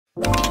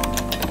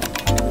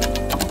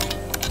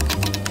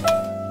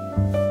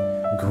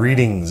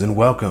Greetings and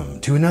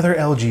welcome to another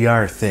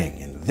LGR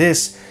thing, and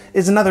this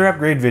is another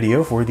upgrade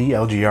video for the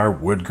LGR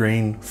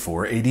Woodgrain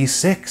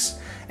 486.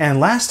 And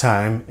last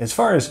time, as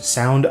far as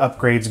sound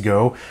upgrades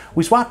go,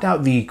 we swapped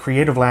out the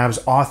Creative Labs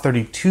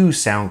AW32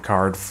 sound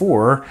card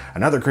for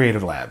another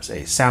Creative Labs,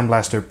 a Sound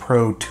Blaster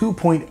Pro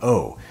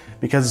 2.0,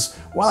 because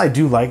while I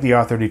do like the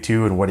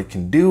AW32 and what it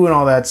can do and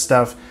all that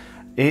stuff,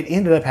 it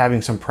ended up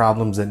having some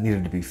problems that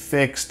needed to be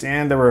fixed,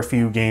 and there were a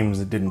few games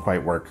that didn't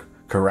quite work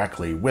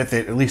correctly with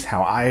it, at least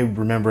how I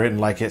remember it and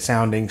like it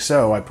sounding,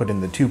 so I put in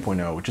the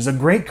 2.0, which is a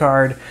great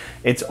card.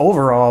 It's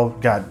overall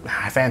got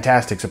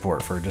fantastic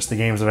support for just the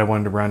games that I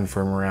wanted to run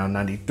from around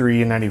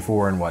 93 and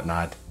 94 and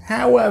whatnot.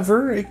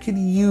 However, it could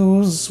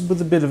use with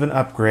a bit of an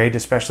upgrade,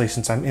 especially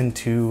since I'm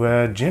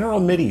into general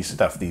MIDI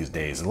stuff these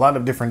days. A lot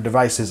of different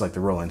devices like the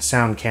Roland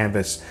Sound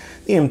Canvas,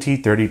 the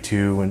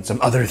MT-32, and some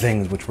other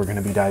things which we're going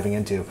to be diving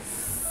into.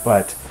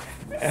 But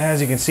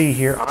as you can see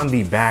here on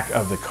the back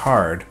of the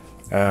card,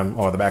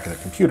 or the back of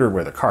the computer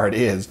where the card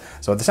is.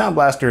 So the Sound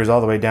Blaster is all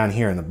the way down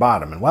here in the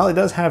bottom. And while it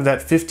does have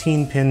that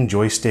 15-pin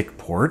joystick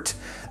port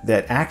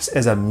that acts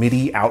as a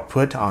MIDI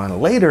output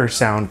on later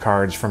sound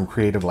cards from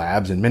Creative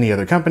Labs and many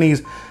other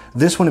companies,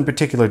 this one in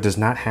particular does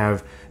not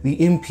have the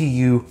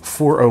MPU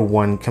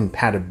 401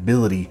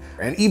 compatibility.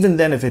 And even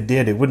then, if it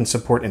did, it wouldn't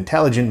support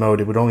intelligent mode,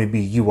 it would only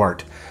be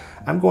UART.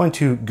 I'm going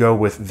to go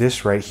with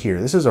this right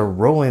here. This is a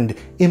Roland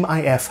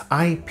MIF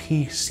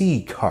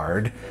IPC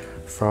card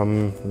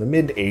from the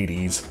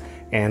mid-80s,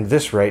 and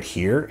this right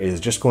here is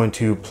just going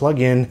to plug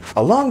in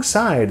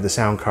alongside the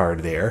sound card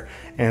there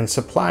and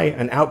supply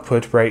an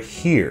output right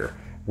here,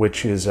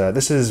 which is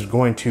this is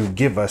going to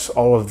give us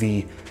all of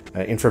the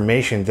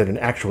information that an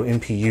actual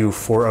MPU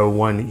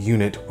 401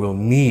 unit will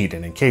need.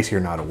 And in case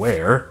you're not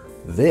aware,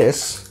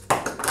 this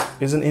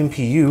is an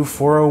MPU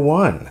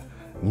 401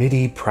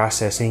 MIDI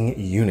processing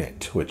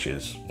unit, which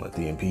is what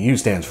the MPU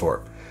stands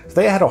for. So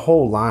they had a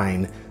whole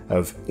line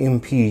of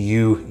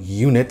MPU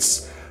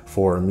units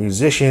for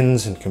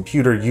musicians and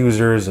computer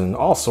users and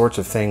all sorts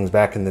of things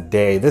back in the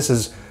day. This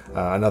is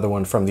another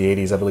one from the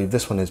 80s. I believe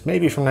this one is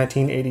maybe from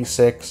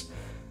 1986.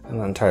 I'm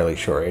not entirely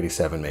sure,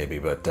 87 maybe,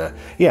 but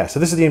yeah, so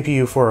this is the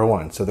MPU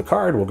 401. So the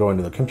card will go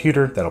into the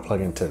computer, that'll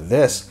plug into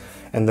this,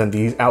 and then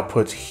these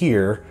outputs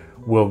here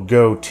will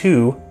go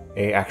to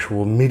an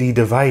actual MIDI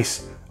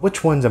device.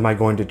 Which ones am I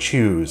going to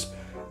choose?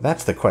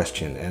 That's the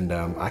question, and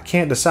I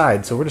can't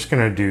decide, so we're just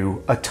gonna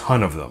do a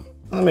ton of them.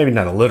 Well, maybe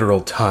not a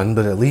literal ton,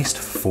 but at least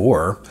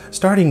 4,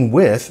 starting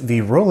with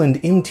the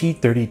Roland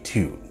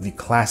MT-32, the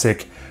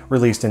classic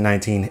released in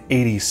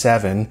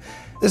 1987.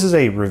 This is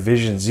a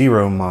revision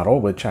 0 model,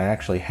 which I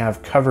actually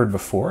have covered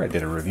before. I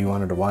did a review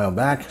on it a while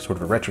back, sort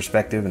of a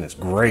retrospective, and it's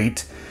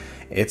great.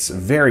 It's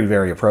very,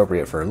 very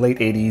appropriate for late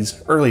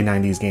 80s, early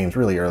 90s games,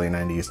 really early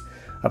 90s,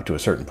 up to a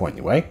certain point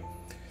anyway.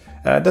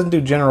 It doesn't do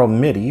general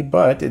MIDI,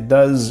 but it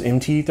does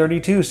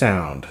MT-32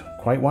 sound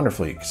quite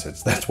wonderfully,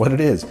 because that's what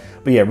it is.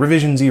 But yeah,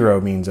 revision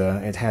 0 means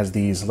it has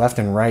these left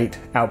and right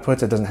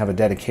outputs. It doesn't have a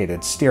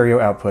dedicated stereo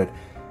output,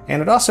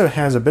 and it also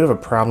has a bit of a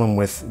problem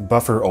with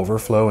buffer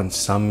overflow in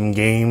some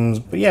games.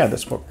 But yeah,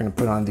 that's what we're going to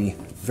put on the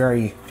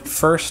very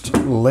first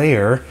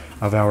layer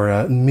of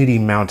our MIDI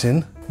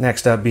mountain.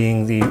 Next up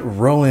being the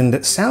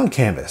Roland Sound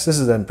Canvas. This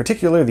is in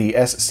particular the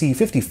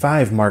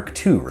SC55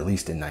 Mark II,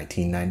 released in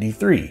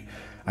 1993.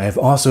 I have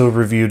also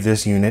reviewed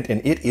this unit, and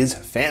it is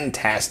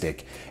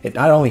fantastic. It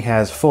not only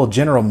has full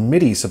general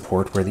MIDI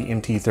support where the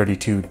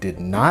MT-32 did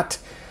not,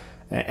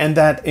 and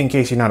that, in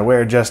case you're not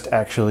aware, just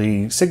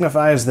actually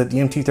signifies that the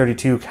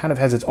MT-32 kind of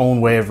has its own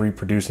way of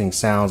reproducing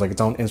sounds, like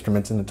its own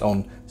instruments in its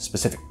own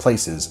specific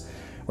places,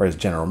 whereas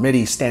general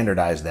MIDI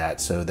standardized that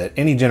so that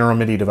any general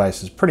MIDI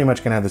device is pretty much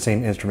going to have the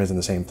same instruments in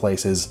the same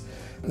places.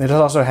 It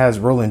also has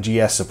Roland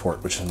GS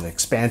support, which is an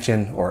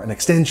expansion, or an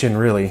extension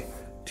really,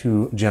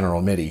 to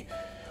general MIDI,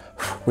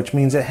 which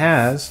means it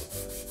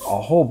has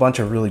a whole bunch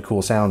of really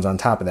cool sounds on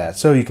top of that,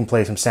 so you can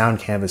play some sound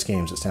canvas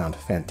games that sound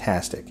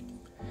fantastic.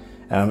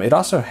 It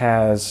also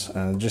has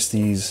just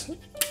these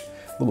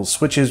little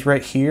switches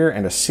right here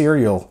and a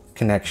serial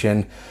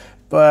connection,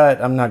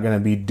 but I'm not going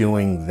to be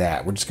doing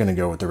that. We're just going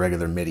to go with the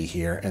regular MIDI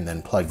here and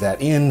then plug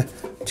that in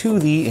to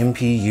the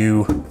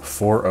MPU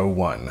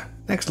 401.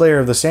 Next layer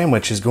of the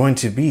sandwich is going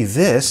to be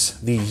this,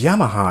 the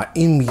Yamaha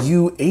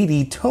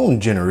MU80 tone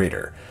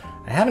generator.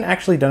 I haven't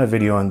actually done a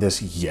video on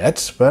this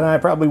yet, but I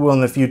probably will in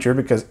the future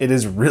because it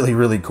is really,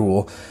 really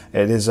cool.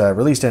 It is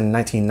released in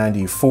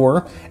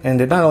 1994,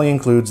 and it not only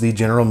includes the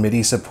general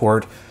MIDI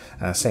support,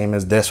 same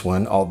as this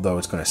one, although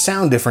it's going to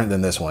sound different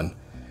than this one,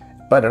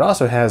 but it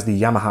also has the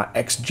Yamaha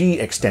XG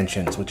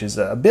extensions, which is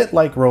a bit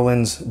like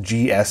Roland's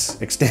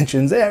GS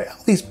extensions. All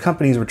these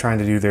companies were trying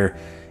to do their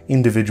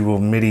individual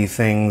MIDI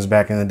things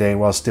back in the day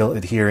while still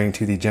adhering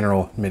to the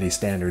general MIDI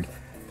standard.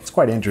 It's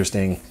quite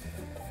interesting,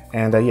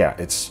 and yeah,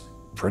 it's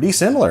pretty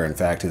similar, in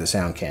fact, to the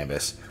sound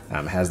canvas.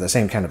 It has the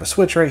same kind of a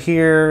switch right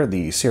here,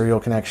 the serial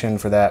connection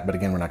for that, but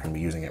again, we're not going to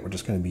be using it. We're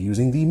just going to be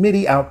using the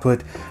MIDI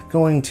output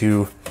going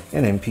to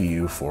an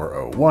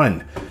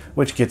MPU-401,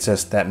 which gets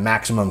us that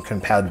maximum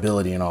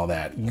compatibility and all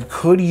that. You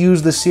could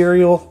use the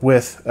serial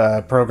with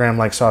a program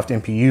like Soft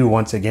MPU,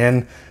 once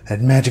again, that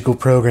magical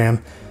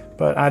program,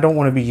 but I don't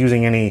want to be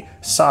using any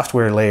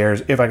software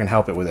layers if I can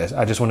help it with this.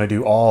 I just want to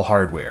do all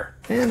hardware.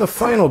 And the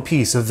final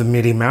piece of the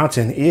MIDI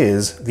mountain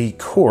is the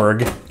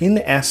Korg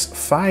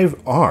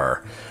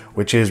NS5R,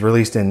 which is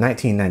released in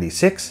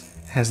 1996.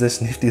 It has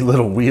this nifty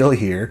little wheel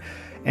here,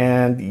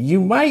 and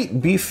you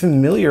might be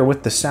familiar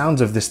with the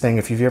sounds of this thing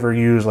if you've ever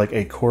used like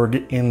a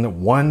Korg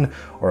N1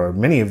 or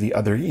many of the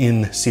other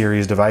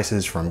in-series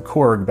devices from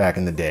Korg back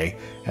in the day,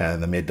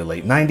 the mid to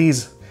late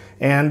 90s.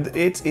 And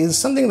it is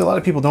something that a lot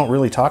of people don't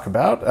really talk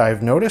about,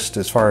 I've noticed,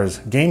 as far as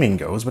gaming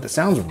goes, but it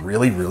sounds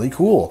really, really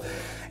cool.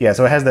 Yeah,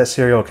 so it has that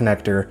serial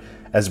connector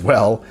as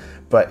well,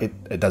 but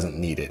it doesn't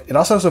need it. It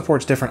also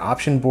supports different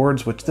option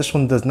boards, which this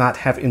one does not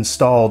have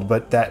installed,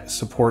 but that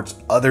supports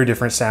other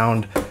different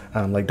sound,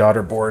 like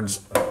daughter boards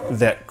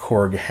that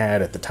Korg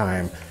had at the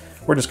time.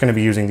 We're just gonna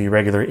be using the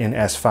regular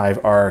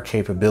NS5R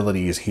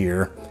capabilities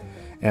here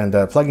and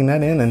plugging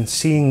that in and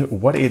seeing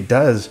what it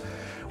does.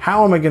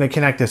 How am I going to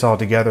connect this all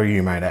together,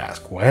 you might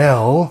ask?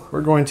 Well,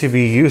 we're going to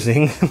be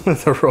using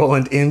the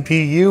Roland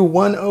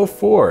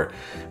MPU-104.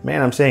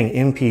 Man, I'm saying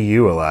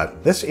MPU a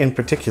lot. This in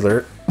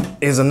particular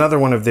is another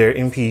one of their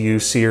MPU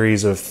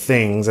series of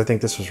things. I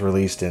think this was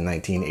released in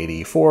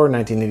 1984,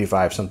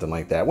 1985, something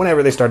like that,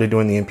 whenever they started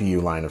doing the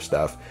MPU line of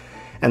stuff.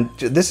 And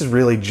this is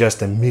really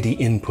just a MIDI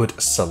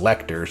input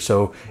selector,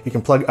 so you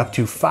can plug up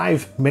to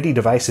 5 MIDI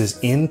devices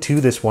into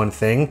this one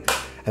thing,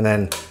 and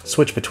then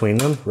switch between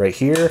them right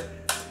here.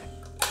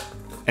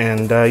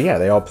 And yeah,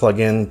 they all plug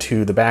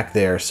into the back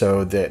there,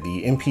 so that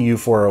the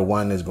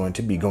MPU-401 is going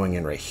to be going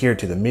in right here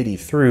to the MIDI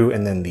through,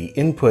 and then the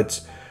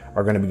inputs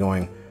are going to be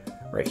going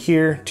right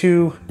here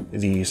to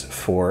these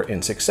 4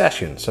 in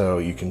succession. So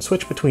you can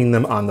switch between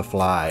them on the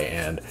fly.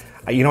 And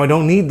you know, I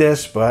don't need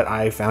this, but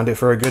I found it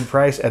for a good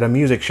price at a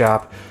music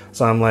shop.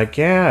 So I'm like,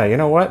 yeah, you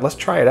know what? Let's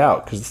try it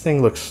out, because this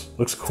thing looks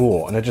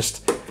cool, and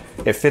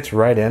it fits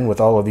right in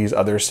with all of these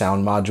other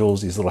sound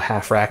modules, these little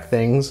half rack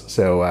things.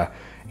 So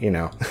you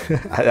know,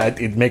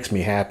 it makes me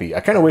happy.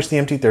 I kind of wish the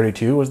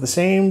MT-32 was the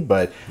same,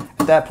 but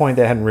at that point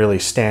they hadn't really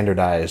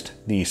standardized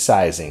the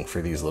sizing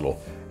for these little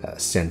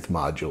synth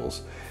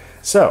modules.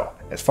 So,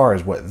 as far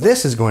as what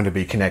this is going to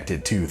be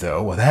connected to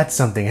though, well, that's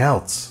something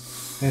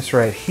else. This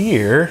right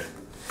here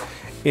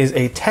is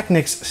a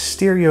Technics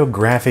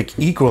stereographic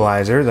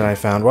equalizer that I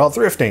found while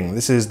thrifting.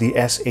 This is the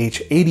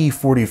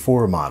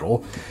SH8044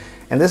 model,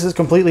 and this is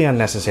completely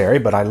unnecessary,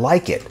 but I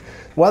like it.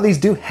 While these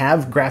do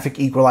have graphic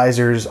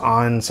equalizers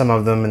on some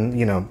of them, and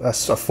you know, a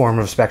form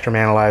of spectrum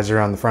analyzer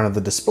on the front of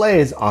the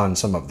displays on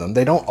some of them,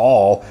 they don't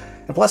all.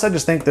 And plus I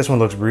just think this one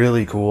looks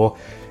really cool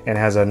and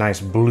has a nice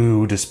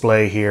blue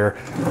display here,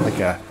 like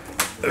a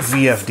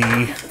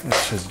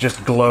VFD, which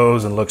just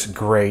glows and looks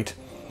great.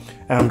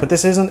 But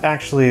this isn't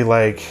actually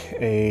like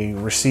a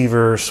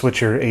receiver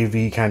switcher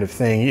AV kind of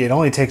thing. It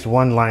only takes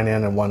one line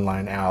in and one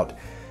line out,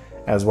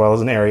 as well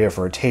as an area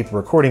for a tape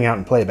recording out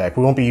and playback.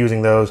 We won't be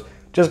using those.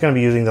 Just going to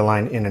be using the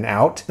line in and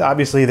out.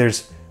 Obviously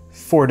there's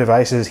 4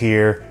 devices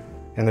here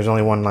and there's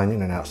only one line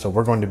in and out. So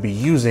we're going to be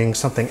using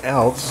something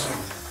else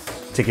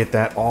to get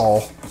that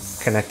all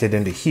connected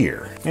into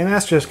here. And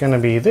that's just going to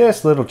be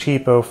this little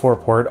cheapo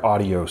 4-port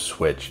audio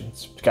switch.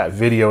 It's got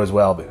video as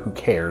well, but who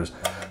cares?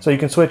 So you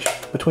can switch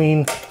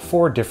between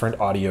 4 different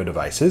audio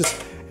devices,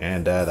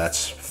 and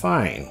that's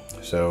fine.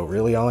 So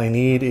really all I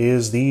need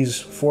is these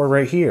 4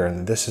 right here,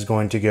 and this is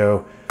going to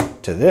go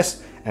to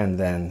this. And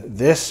then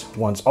this,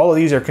 once all of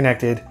these are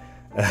connected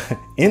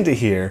into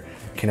here,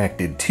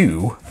 connected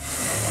to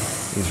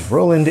these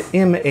Roland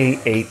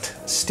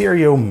MA8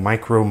 stereo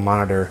micro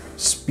monitor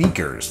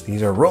speakers.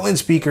 These are Roland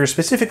speakers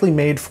specifically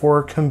made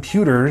for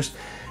computers,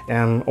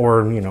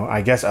 or you know,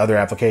 I guess other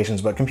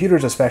applications, but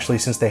computers especially,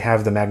 since they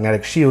have the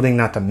magnetic shielding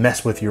not to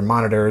mess with your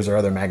monitors or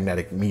other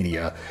magnetic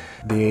media.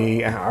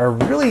 They are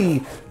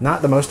really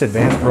not the most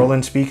advanced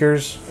Roland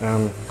speakers,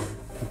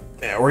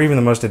 or even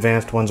the most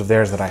advanced ones of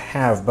theirs that I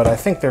have, but I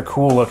think they're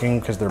cool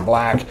looking because they're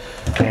black,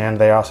 and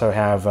they also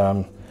have,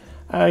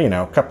 you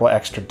know, a couple of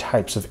extra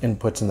types of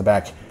inputs in the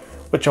back,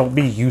 which will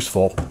be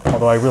useful,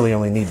 although I really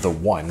only need the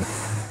one.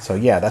 So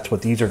yeah, that's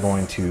what these are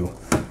going to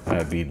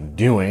be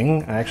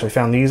doing. I actually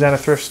found these at a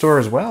thrift store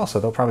as well, so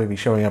they'll probably be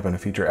showing up in a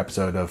future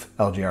episode of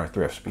LGR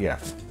Thrifts. But yeah,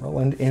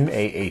 Roland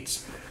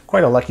MA8s.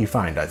 Quite a lucky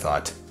find, I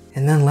thought.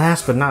 And then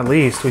last but not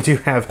least, we do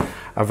have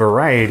a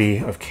variety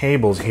of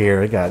cables here.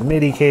 We got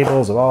MIDI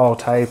cables of all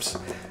types,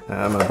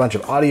 and a bunch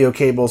of audio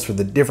cables for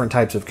the different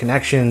types of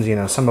connections. You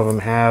know, some of them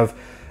have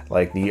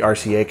like the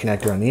RCA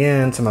connector on the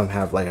end, some of them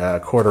have like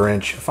a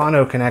 1/4-inch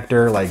phono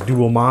connector, like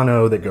dual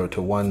mono that go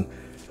to one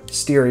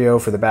stereo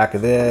for the back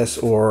of this,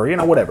 or you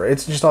know, whatever.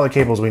 It's just all the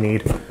cables we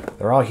need.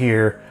 They're all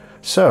here.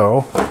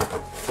 So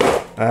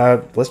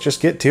let's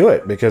just get to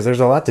it, because there's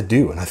a lot to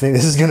do, and I think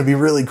this is going to be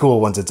really cool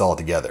once it's all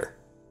together.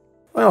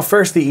 Well,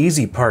 first the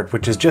easy part,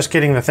 which is just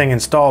getting the thing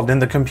installed in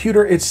the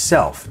computer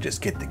itself.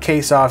 Just get the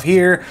case off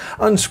here,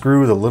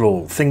 unscrew the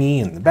little thingy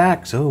in the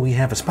back so we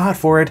have a spot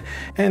for it,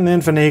 and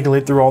then finagle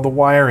it through all the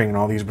wiring and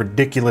all these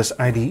ridiculous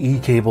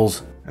IDE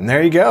cables. And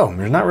there you go.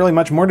 There's not really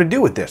much more to do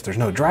with this. There's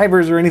no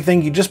drivers or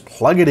anything. You just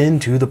plug it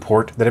into the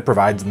port that it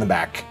provides in the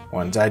back.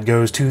 One side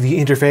goes to the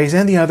interface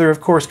and the other,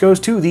 of course, goes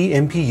to the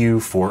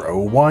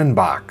MPU401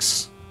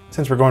 box.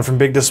 Since we're going from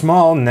big to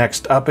small,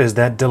 next up is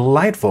that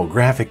delightful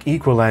graphic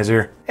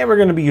equalizer. And we're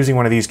going to be using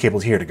one of these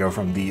cables here to go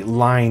from the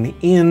line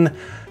in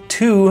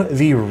to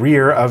the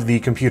rear of the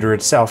computer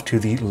itself to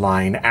the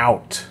line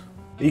out.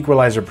 The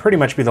equalizer pretty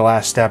much be the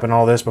last step in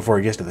all this before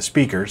it gets to the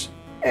speakers.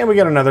 And we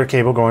got another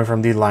cable going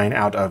from the line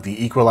out of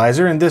the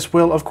equalizer, and this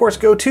will of course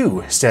go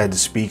to said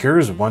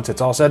speakers once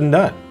it's all said and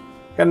done.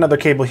 Got another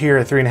cable here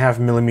at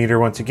 3.5mm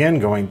once again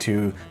going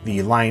to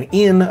the line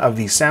in of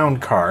the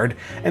sound card,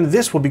 and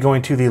this will be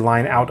going to the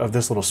line out of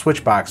this little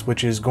switch box,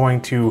 which is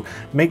going to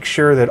make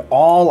sure that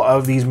all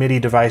of these MIDI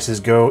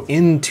devices go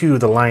into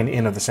the line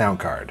in of the sound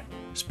card.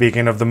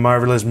 Speaking of the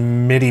marvelous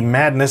MIDI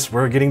madness,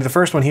 we're getting to the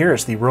first one here.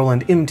 It's the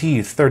Roland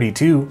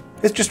MT-32.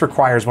 This just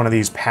requires one of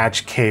these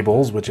patch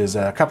cables, which is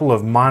a couple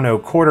of mono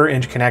 1/4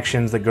 inch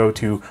connections that go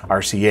to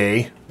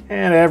RCA.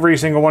 And every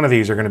single one of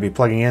these are going to be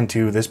plugging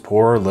into this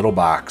poor little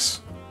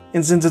box.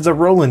 And since it's a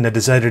Roland, I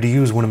decided to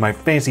use one of my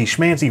fancy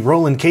schmancy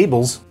Roland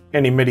cables.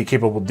 Any MIDI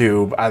cable will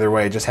do, either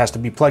way it just has to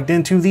be plugged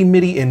into the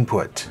MIDI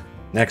input.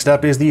 Next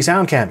up is the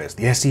sound canvas,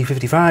 the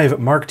SC55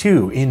 Mark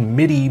II in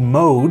MIDI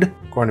mode.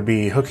 Going to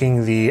be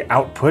hooking the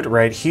output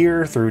right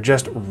here through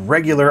just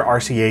regular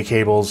RCA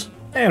cables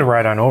and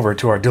right on over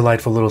to our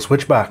delightful little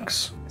switch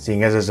box.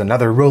 Seeing as it's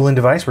another Roland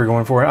device, we're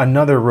going for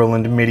another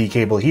Roland MIDI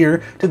cable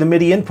here to the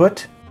MIDI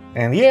input.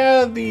 And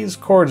yeah, these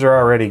cords are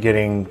already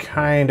getting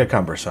kinda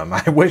cumbersome.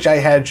 I wish I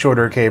had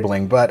shorter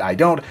cabling, but I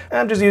don't.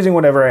 I'm just using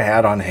whatever I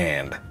had on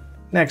hand.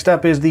 Next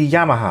up is the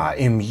Yamaha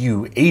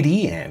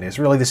MU80, and it's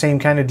really the same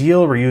kind of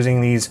deal. We're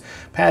using these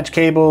patch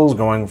cables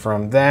going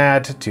from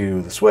that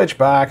to the switch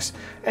box,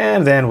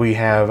 and then we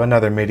have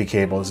another MIDI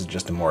cable. This is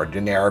just a more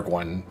generic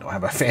one. Don't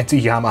have a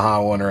fancy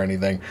Yamaha one or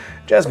anything.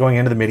 Just going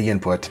into the MIDI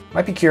input.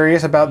 Might be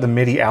curious about the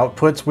MIDI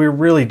outputs. We're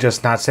really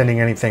just not sending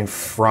anything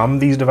from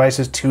these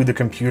devices to the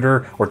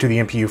computer or to the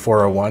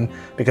MPU401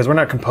 because we're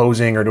not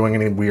composing or doing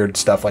any weird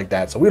stuff like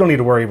that. So we don't need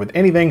to worry with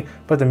anything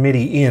but the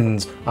MIDI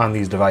ins on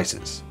these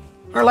devices.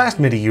 Our last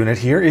MIDI unit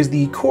here is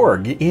the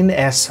Korg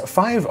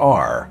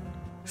NS5R.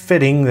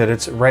 Fitting that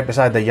it's right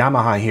beside the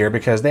Yamaha here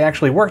because they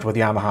actually worked with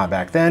Yamaha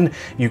back then.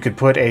 You could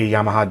put a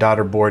Yamaha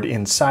daughter board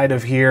inside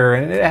of here,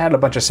 and it had a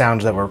bunch of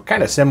sounds that were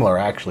kind of similar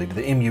actually to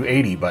the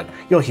MU80, but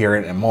you'll hear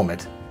it in a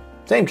moment.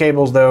 Same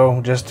cables though,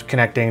 just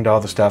connecting to all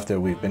the stuff that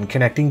we've been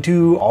connecting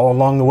to all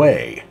along the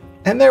way.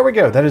 And there we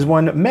go, that is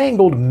one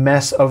mangled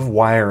mess of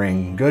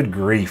wiring. Good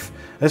grief.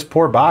 This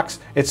poor box,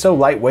 it's so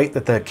lightweight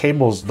that the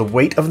cables, the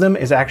weight of them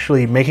is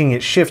actually making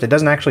it shift. It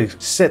doesn't actually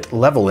sit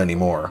level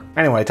anymore.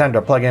 Anyway, time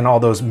to plug in all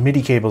those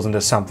MIDI cables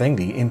into something.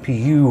 The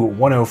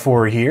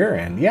MPU104 here,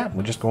 and yeah,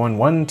 we're just going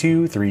 1,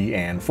 2, 3,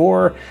 and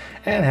 4,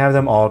 and have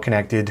them all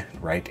connected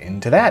right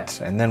into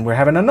that. And then we're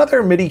having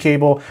another MIDI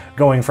cable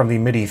going from the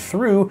MIDI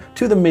through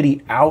to the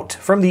MIDI out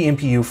from the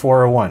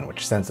MPU401,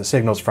 which sends the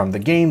signals from the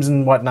games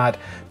and whatnot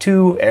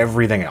to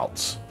everything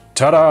else.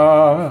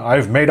 Ta-da!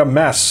 I've made a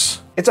mess.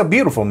 It's a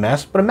beautiful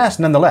mess, but a mess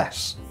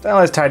nonetheless. So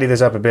let's tidy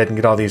this up a bit and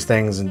get all these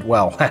things, and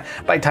well,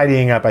 by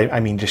tidying up, I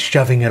mean just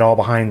shoving it all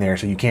behind there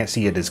so you can't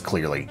see it as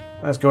clearly.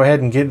 Let's go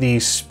ahead and get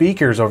these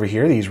speakers over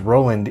here, these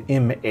Roland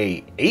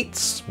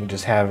MA8s. We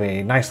just have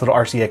a nice little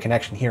RCA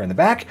connection here in the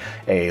back,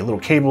 a little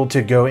cable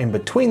to go in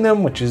between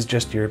them, which is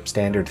just your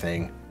standard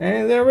thing.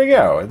 And there we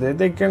go.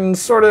 They can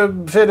sort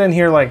of fit in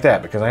here like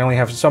that because I only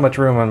have so much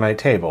room on my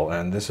table,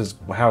 and this is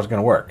how it's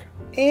gonna work.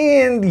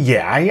 And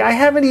yeah, I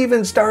haven't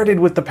even started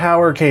with the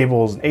power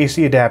cables and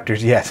AC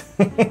adapters yet.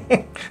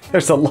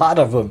 There's a lot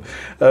of them.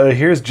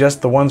 Here's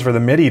just the ones for the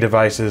MIDI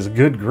devices.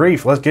 Good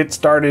grief, let's get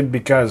started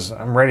because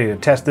I'm ready to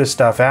test this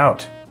stuff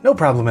out. No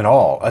problem at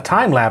all. A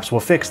time lapse will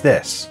fix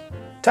this.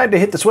 Time to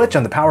hit the switch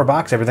on the power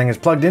box everything is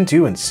plugged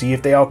into and see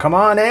if they all come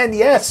on, and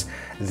yes,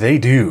 they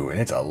do. And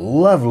it's a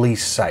lovely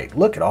sight.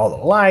 Look at all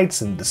the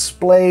lights and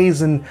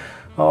displays, and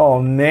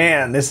oh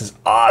man, this is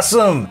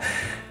awesome.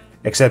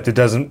 Except it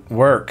doesn't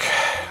work.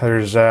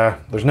 There's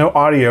no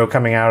audio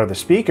coming out of the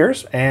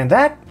speakers, and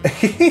that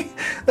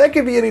that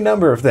could be any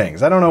number of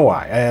things. I don't know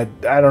why.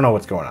 I don't know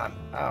what's going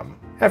on.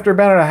 After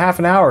about a half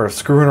an hour of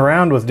screwing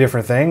around with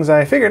different things,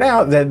 I figured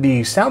out that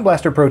the Sound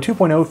Blaster Pro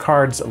 2.0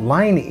 card's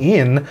line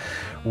in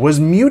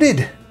was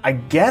muted. I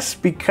guess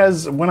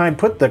because when I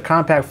put the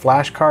compact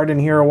flash card in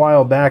here a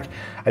while back,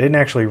 I didn't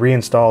actually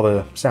reinstall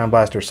the Sound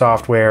Blaster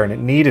software, and it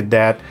needed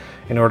that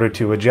in order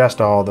to adjust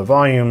all the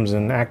volumes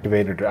and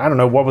activate it. I don't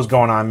know what was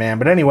going on, man.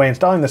 But anyway,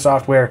 installing the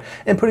software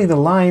and putting the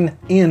line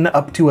in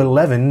up to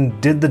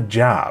 11 did the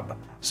job.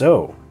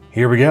 So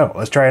here we go.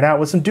 Let's try it out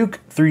with some Duke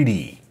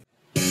 3D.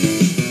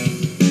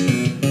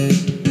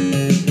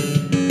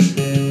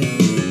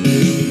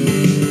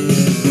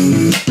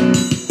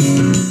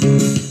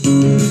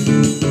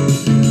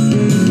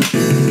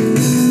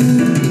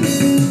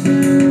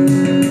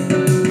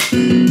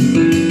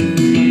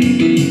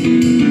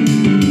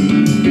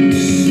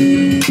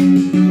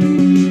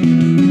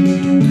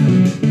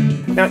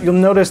 But you'll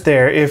notice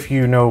there, if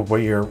you know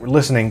what you're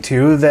listening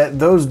to, that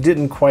those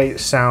didn't quite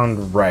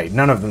sound right.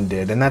 None of them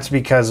did, and that's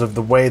because of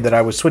the way that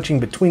I was switching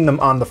between them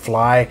on the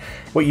fly.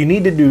 What you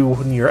need to do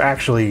when you're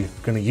actually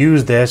going to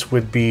use this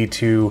would be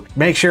to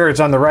make sure it's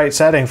on the right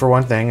setting for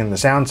one thing, and the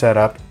sound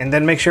setup, and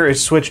then make sure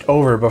it's switched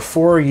over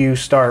before you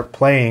start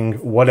playing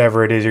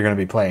whatever it is you're going to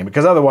be playing,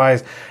 because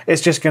otherwise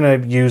it's just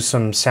going to use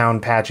some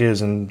sound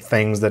patches and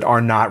things that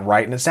are not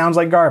right, and it sounds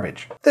like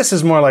garbage. This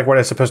is more like what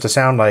it's supposed to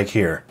sound like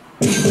here.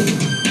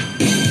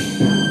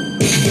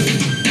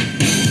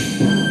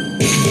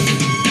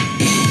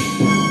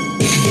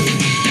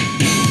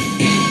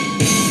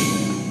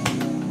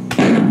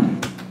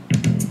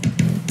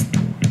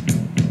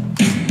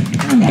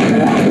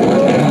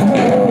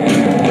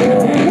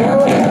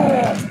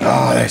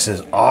 This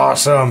is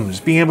awesome.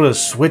 Just being able to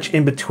switch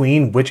in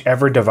between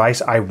whichever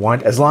device I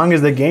want, as long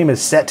as the game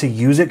is set to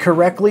use it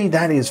correctly,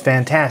 that is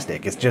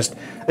fantastic. It's just,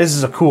 this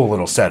is a cool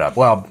little setup.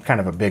 Well, kind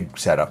of a big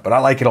setup, but I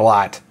like it a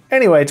lot.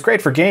 Anyway, it's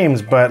great for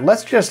games, but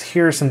let's just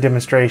hear some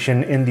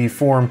demonstration in the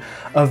form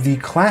of the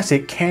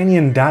classic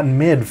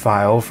CANYON.MID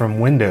file from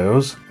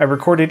Windows. I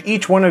recorded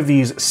each one of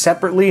these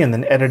separately and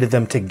then edited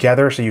them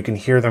together so you can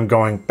hear them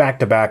going back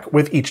to back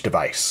with each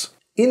device.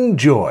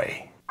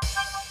 Enjoy.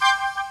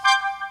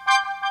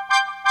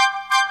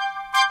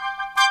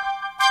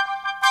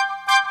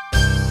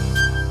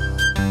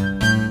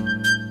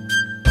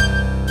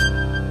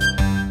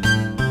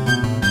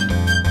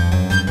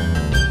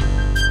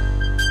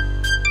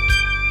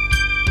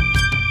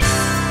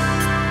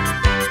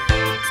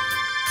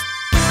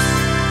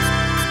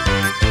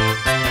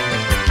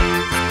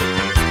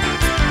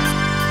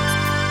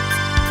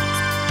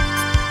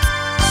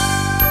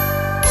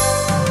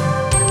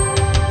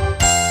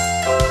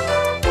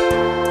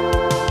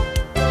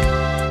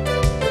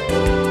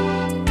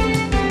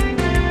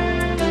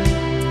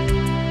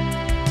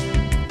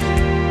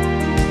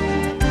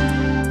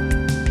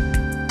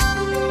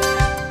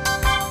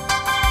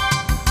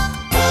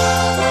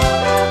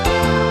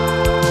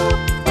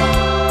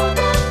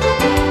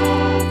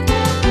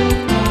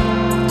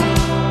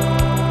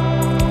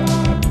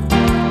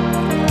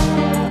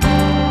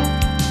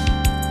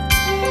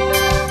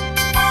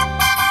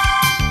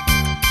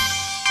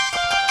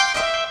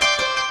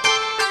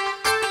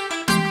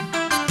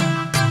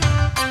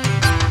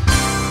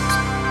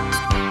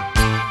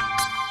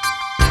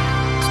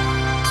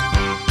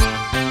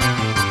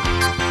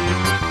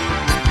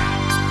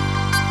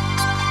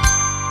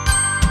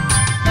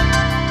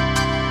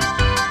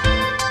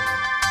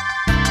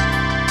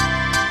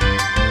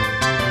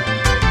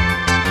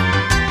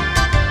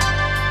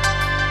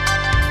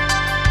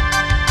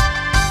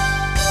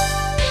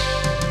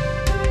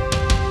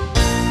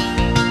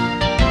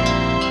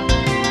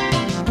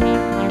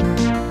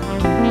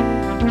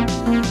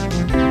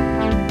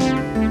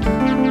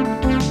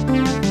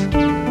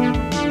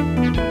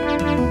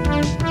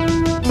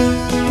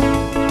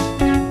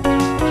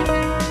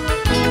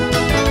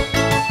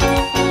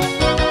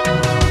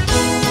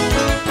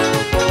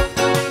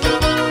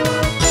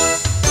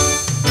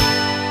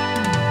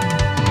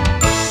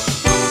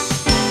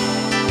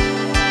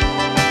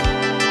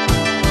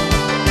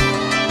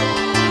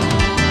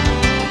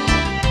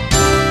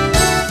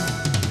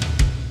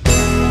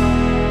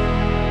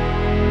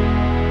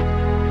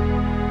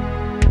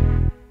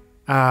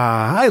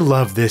 I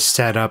love this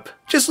setup.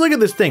 Just look at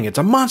this thing. It's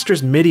a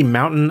monstrous MIDI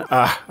mountain.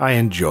 I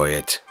enjoy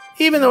it.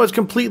 Even though it's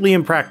completely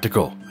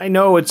impractical. I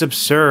know it's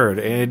absurd,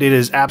 and it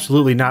is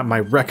absolutely not my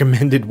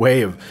recommended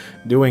way of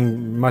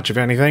doing much of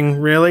anything,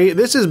 really.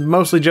 This is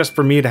mostly just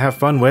for me to have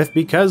fun with,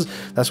 because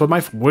that's what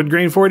my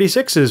Woodgrain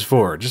 486 is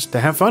for, just to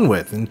have fun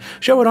with, and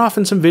show it off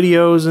in some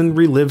videos and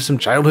relive some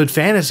childhood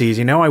fantasies.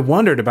 You know, I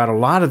wondered about a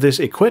lot of this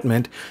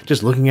equipment,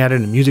 just looking at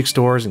it in music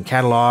stores and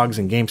catalogs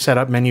and game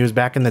setup menus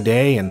back in the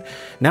day, and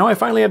now I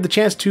finally have the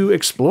chance to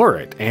explore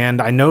it. And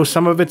I know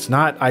some of it's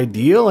not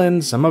ideal,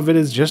 and some of it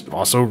is just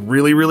also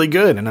really, really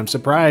good, and I'm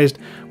surprised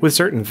with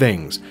certain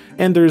things.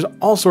 And there's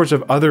all sorts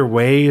of other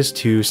ways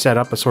to set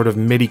up a sort of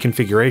MIDI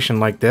configuration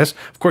like this.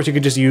 Of course, you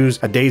could just use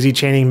a daisy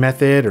chaining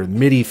method or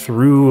MIDI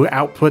through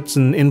outputs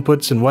and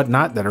inputs and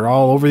whatnot that are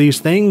all over these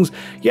things.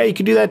 Yeah, you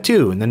could do that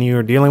too, and then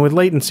you're dealing with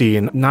latency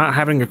and not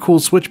having a cool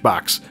switch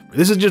box.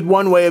 This is just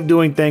one way of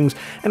doing things,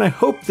 and I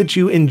hope that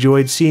you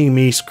enjoyed seeing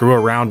me screw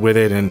around with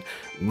it, and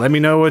let me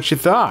know what you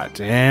thought,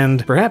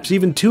 and perhaps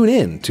even tune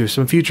in to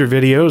some future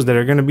videos that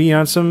are going to be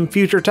on some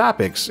future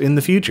topics in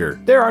the future.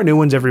 There are new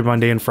ones every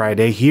Monday and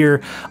Friday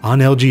here on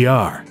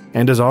LGR.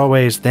 And as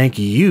always, thank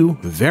you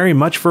very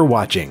much for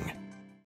watching.